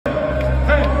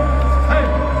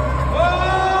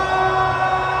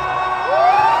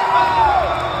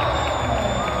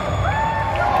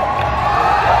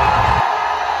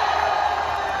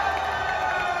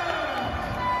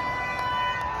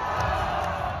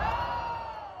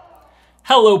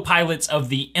Hello pilots of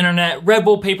the internet, Red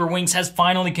Bull Paper Wings has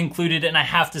finally concluded and I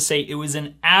have to say it was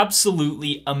an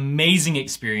absolutely amazing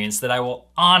experience that I will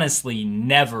honestly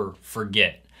never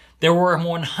forget. There were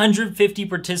 150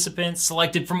 participants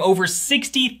selected from over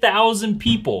 60,000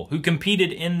 people who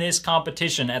competed in this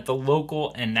competition at the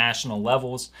local and national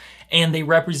levels, and they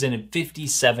represented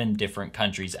 57 different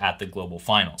countries at the global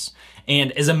finals.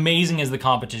 And as amazing as the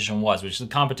competition was, which the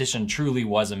competition truly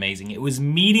was amazing, it was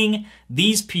meeting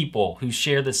these people who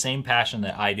share the same passion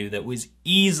that I do that was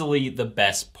easily the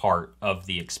best part of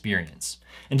the experience.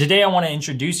 And today I want to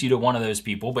introduce you to one of those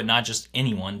people, but not just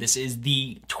anyone. This is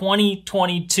the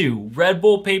 2022 Red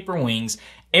Bull Paper Wings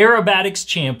aerobatics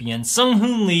champion,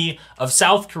 Seunghoon Lee of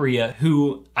South Korea,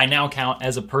 who I now count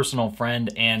as a personal friend,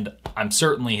 and I'm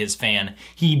certainly his fan.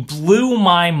 He blew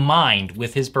my mind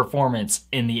with his performance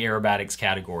in the aerobatics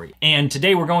category. And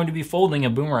today we're going to be folding a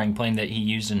boomerang plane that he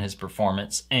used in his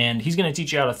performance, and he's going to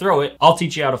teach you how to throw it. I'll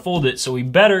teach you how to fold it, so we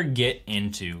better get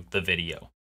into the video.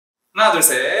 하나, 둘,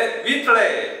 셋, we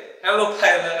play! Hello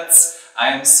pilots! I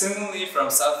am Seunghoon Lee from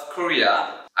South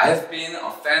Korea. I have been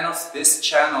a fan of this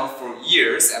channel for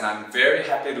years and I'm very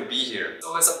happy to be here.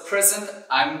 So as a present,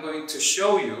 I'm going to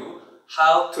show you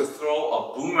how to throw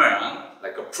a boomerang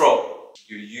like a pro.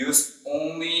 You use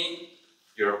only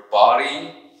your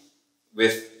body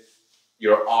with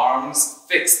your arms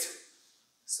fixed.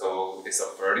 So it's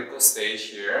a vertical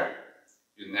stage here.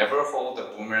 You never hold the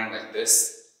boomerang like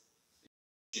this.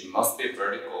 It must be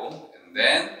vertical, and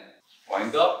then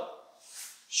wind up,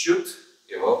 shoot,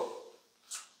 it will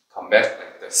come back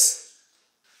like this.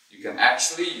 You can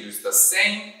actually use the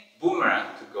same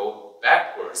boomerang to go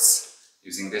backwards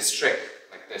using this trick,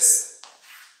 like this.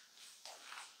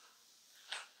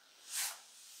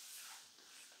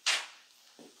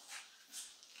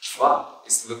 Wow,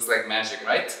 it looks like magic,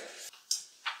 right?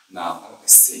 Now, let me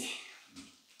see.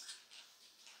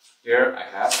 Here I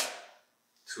have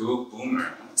two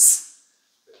boomerangs,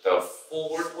 the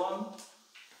forward one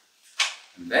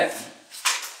and then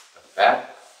the back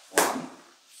one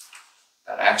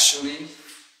that actually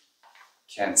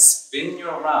can spin you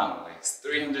around like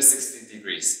 360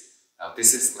 degrees. Now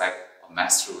this is like a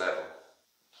master level.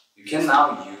 You can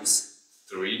now use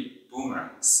three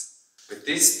boomerangs. With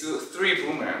these three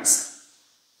boomerangs,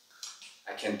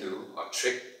 I can do a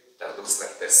trick that looks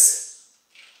like this.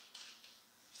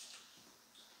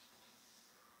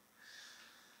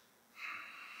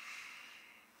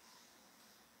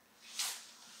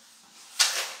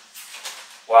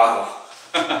 Wow!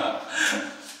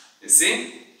 You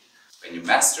see? When you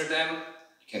master them,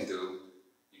 you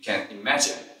can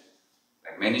imagine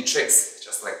like many tricks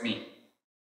just like me.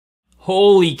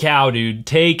 Holy cow, dude.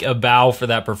 Take a bow for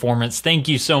that performance. Thank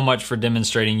you so much for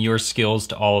demonstrating your skills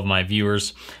to all of my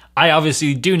viewers. I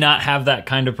obviously do not have that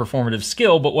kind of performative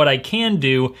skill, but what I can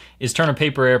do is turn a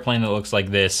paper airplane that looks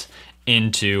like this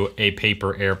into a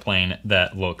paper airplane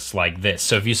that looks like this.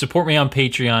 So if you support me on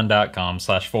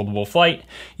patreon.com/foldableflight,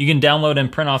 you can download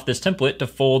and print off this template to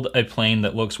fold a plane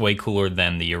that looks way cooler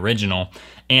than the original.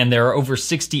 And there are over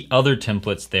 60 other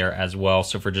templates there as well.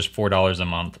 So for just $4 a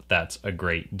month, that's a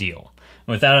great deal.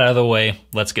 And with that out of the way,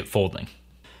 let's get folding.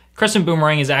 Crescent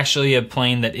Boomerang is actually a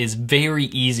plane that is very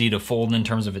easy to fold in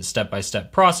terms of its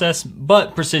step-by-step process,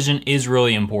 but precision is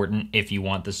really important if you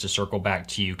want this to circle back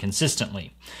to you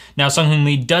consistently. Now, Seunghoon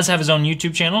Lee does have his own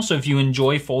YouTube channel, so if you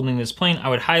enjoy folding this plane, I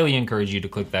would highly encourage you to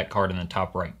click that card in the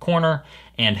top right corner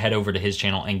and head over to his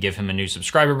channel and give him a new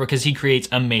subscriber because he creates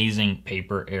amazing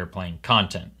paper airplane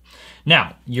content.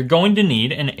 Now, you're going to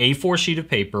need an A4 sheet of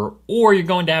paper, or you're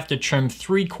going to have to trim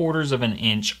 3/4 of an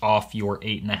inch off your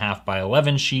 8.5 by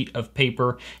 11 sheet of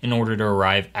paper in order to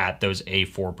arrive at those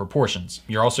A4 proportions.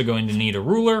 You're also going to need a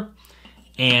ruler,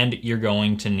 and you're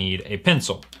going to need a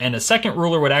pencil. And a second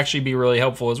ruler would actually be really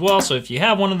helpful as well, so if you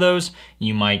have one of those,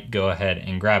 you might go ahead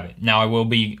and grab it. Now, I will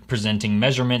be presenting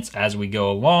measurements as we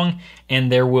go along,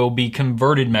 and there will be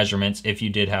converted measurements if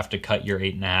you did have to cut your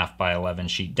 8.5 by 11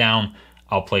 sheet down.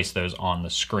 I'll place those on the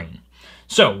screen.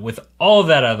 So with all of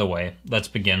that out of the way, let's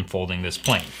begin folding this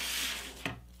plane.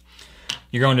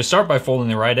 You're going to start by folding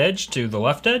the right edge to the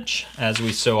left edge, as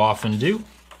we so often do.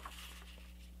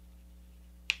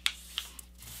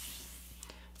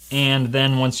 And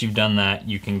then once you've done that,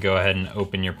 you can go ahead and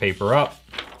open your paper up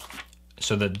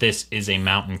so that this is a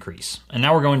mountain crease. And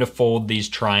now we're going to fold these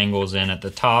triangles in at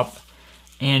the top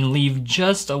and leave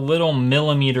just a little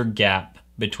millimeter gap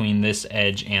between this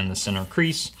edge and the center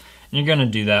crease. And you're going to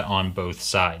do that on both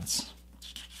sides.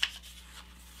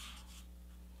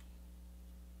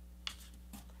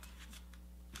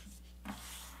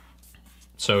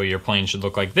 So your plane should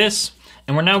look like this.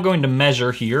 And we're now going to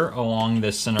measure here along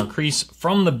this center crease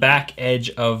from the back edge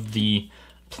of the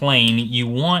plane. You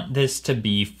want this to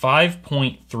be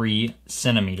 5.3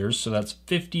 centimeters, so that's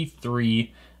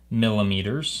 53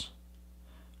 millimeters.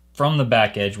 From the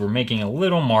back edge, we're making a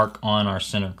little mark on our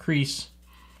center crease.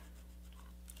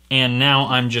 And now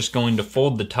I'm just going to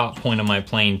fold the top point of my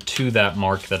plane to that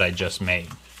mark that I just made.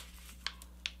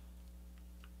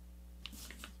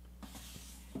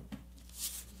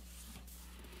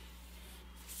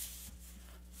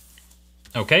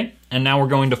 Okay, and now we're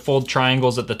going to fold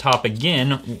triangles at the top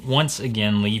again, once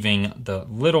again leaving the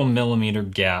little millimeter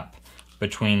gap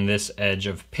between this edge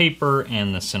of paper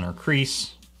and the center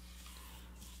crease.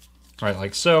 Right,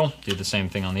 like so. Do the same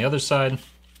thing on the other side.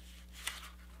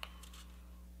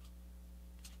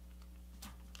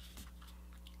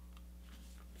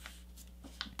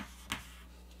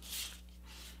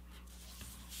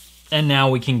 And now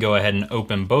we can go ahead and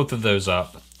open both of those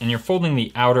up. And you're folding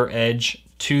the outer edge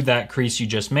to that crease you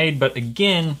just made, but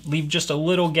again, leave just a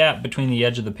little gap between the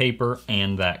edge of the paper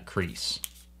and that crease.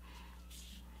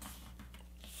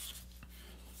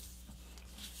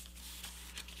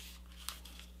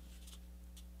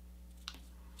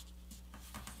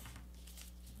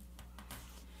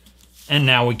 And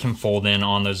now we can fold in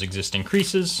on those existing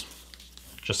creases,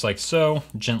 just like so.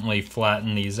 Gently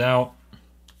flatten these out.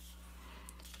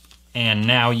 And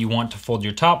now you want to fold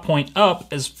your top point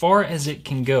up as far as it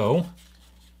can go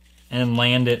and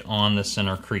land it on the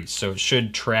center crease. So it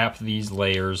should trap these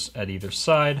layers at either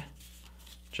side,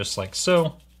 just like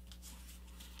so.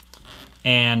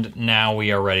 And now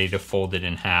we are ready to fold it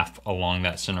in half along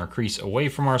that center crease away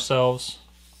from ourselves.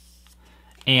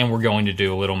 And we're going to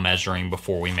do a little measuring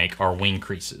before we make our wing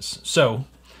creases. So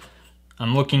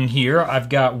I'm looking here, I've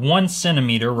got 1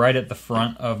 centimeter right at the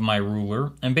front of my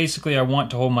ruler, and basically I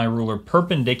want to hold my ruler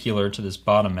perpendicular to this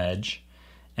bottom edge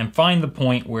and find the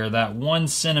point where that 1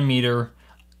 centimeter,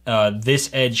 this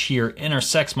edge here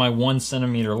intersects my 1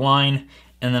 centimeter line,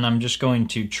 and then I'm just going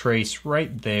to trace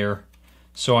right there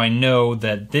so I know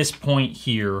that this point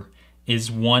here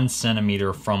is 1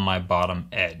 centimeter from my bottom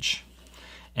edge.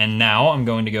 And now I'm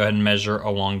going to go ahead and measure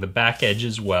along the back edge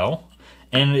as well.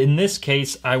 And in this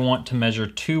case, I want to measure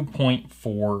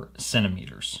 2.4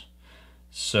 centimeters.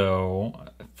 So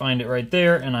find it right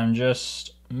there, and I'm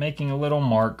just making a little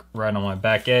mark right on my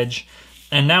back edge.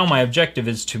 And now my objective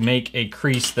is to make a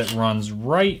crease that runs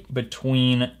right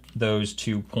between those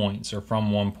 2 points, or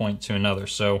from one point to another.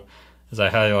 So as I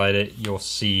highlight it, you'll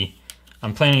see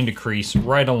I'm planning to crease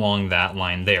right along that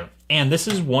line there. And this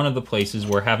is one of the places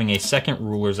where having a second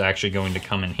ruler is actually going to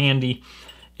come in handy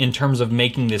in terms of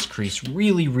making this crease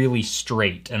really, really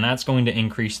straight. And that's going to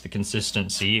increase the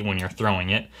consistency when you're throwing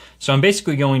it. So I'm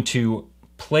basically going to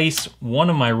place one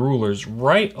of my rulers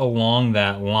right along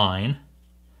that line,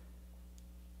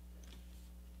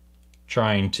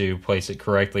 trying to place it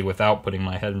correctly without putting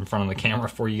my head in front of the camera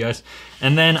for you guys.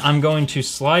 And then I'm going to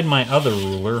slide my other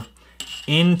ruler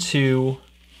into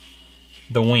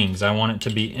the wings. I want it to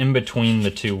be in between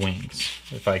the 2 wings,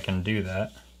 if I can do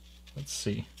that. Let's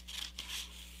see.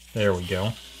 There we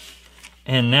go.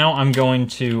 And now I'm going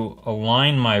to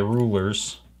align my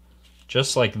rulers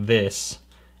just like this,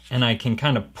 and I can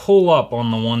kind of pull up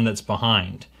on the one that's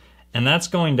behind. And that's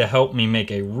going to help me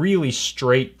make a really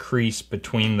straight crease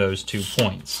between those 2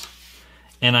 points.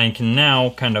 And I can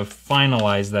now kind of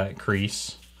finalize that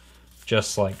crease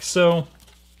just like so.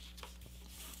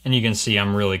 And you can see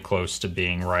I'm really close to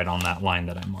being right on that line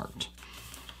that I marked.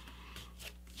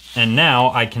 And now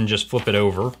I can just flip it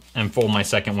over and fold my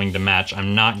second wing to match.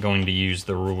 I'm not going to use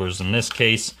the rulers in this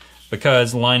case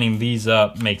because lining these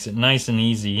up makes it nice and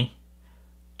easy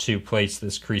to place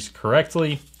this crease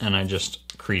correctly, and I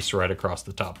just crease right across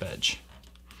the top edge.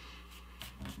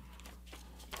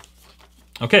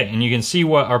 Okay, and you can see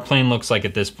what our plane looks like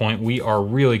at this point. We are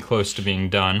really close to being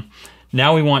done.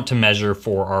 Now we want to measure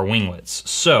for our winglets.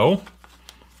 So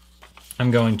I'm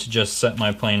going to just set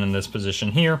my plane in this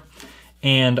position here,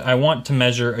 and I want to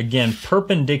measure, again,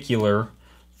 perpendicular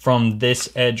from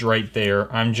this edge right there.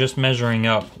 I'm just measuring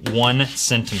up 1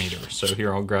 centimeter. So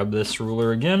here, I'll grab this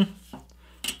ruler again,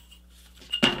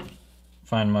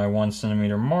 find my 1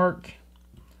 centimeter mark,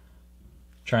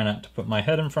 try not to put my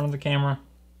head in front of the camera,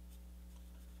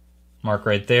 mark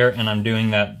right there, and I'm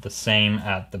doing that the same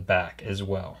at the back as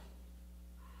well.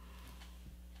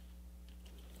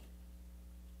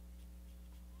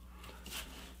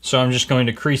 So I'm just going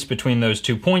to crease between those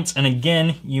 2 points, and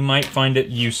again, you might find it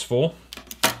useful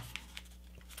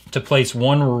to place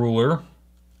one ruler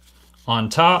on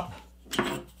top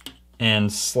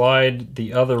and slide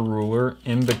the other ruler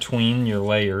in between your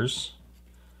layers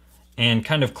and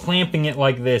kind of clamping it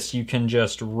like this, you can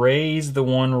just raise the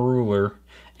one ruler,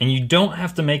 and you don't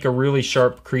have to make a really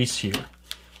sharp crease here.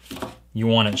 You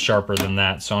want it sharper than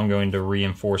that, so I'm going to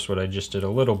reinforce what I just did a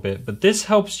little bit. But this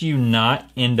helps you not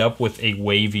end up with a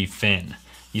wavy fin.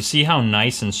 You see how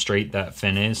nice and straight that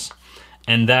fin is?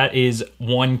 And that is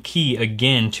one key,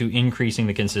 again, to increasing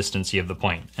the consistency of the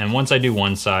plane. And once I do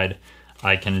one side,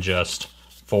 I can just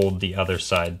fold the other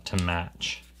side to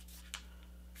match.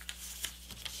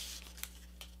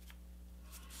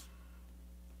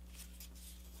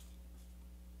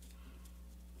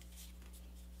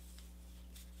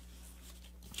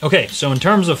 Okay, so in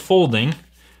terms of folding,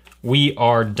 we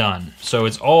are done. So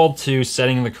it's all to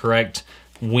setting the correct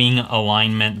wing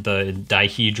alignment, the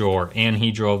dihedral or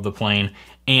anhedral of the plane,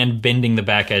 and bending the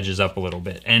back edges up a little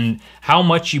bit. And how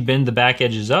much you bend the back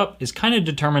edges up is kind of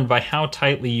determined by how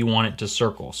tightly you want it to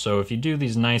circle. So if you do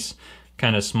these nice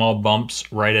kind of small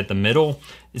bumps right at the middle,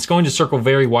 it's going to circle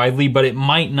very widely, but it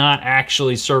might not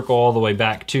actually circle all the way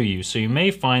back to you. So you may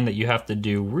find that you have to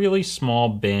do really small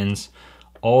bends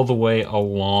all the way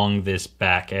along this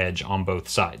back edge on both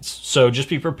sides. So just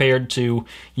be prepared to,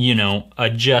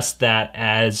 adjust that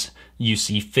as you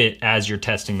see fit as you're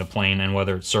testing the plane, and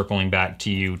whether it's circling back to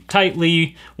you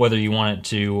tightly, whether you want it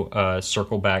to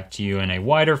circle back to you in a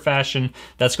wider fashion,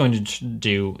 that's going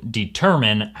to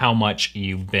determine how much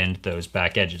you bend those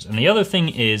back edges. And the other thing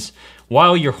is,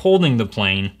 while you're holding the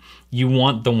plane, you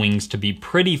want the wings to be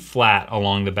pretty flat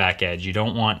along the back edge. You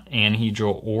don't want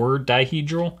anhedral or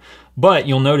dihedral, but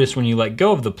you'll notice when you let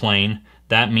go of the plane,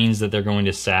 that means that they're going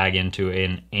to sag into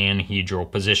an anhedral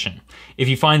position. If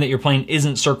you find that your plane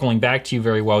isn't circling back to you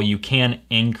very well, you can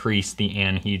increase the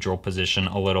anhedral position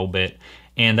a little bit,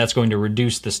 and that's going to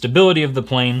reduce the stability of the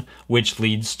plane, which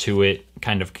leads to it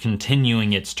kind of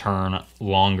continuing its turn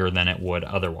longer than it would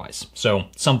otherwise. So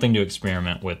something to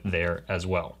experiment with there as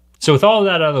well. So with all of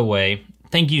that out of the way,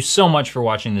 thank you so much for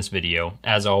watching this video.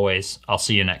 As always, I'll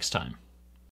see you next time.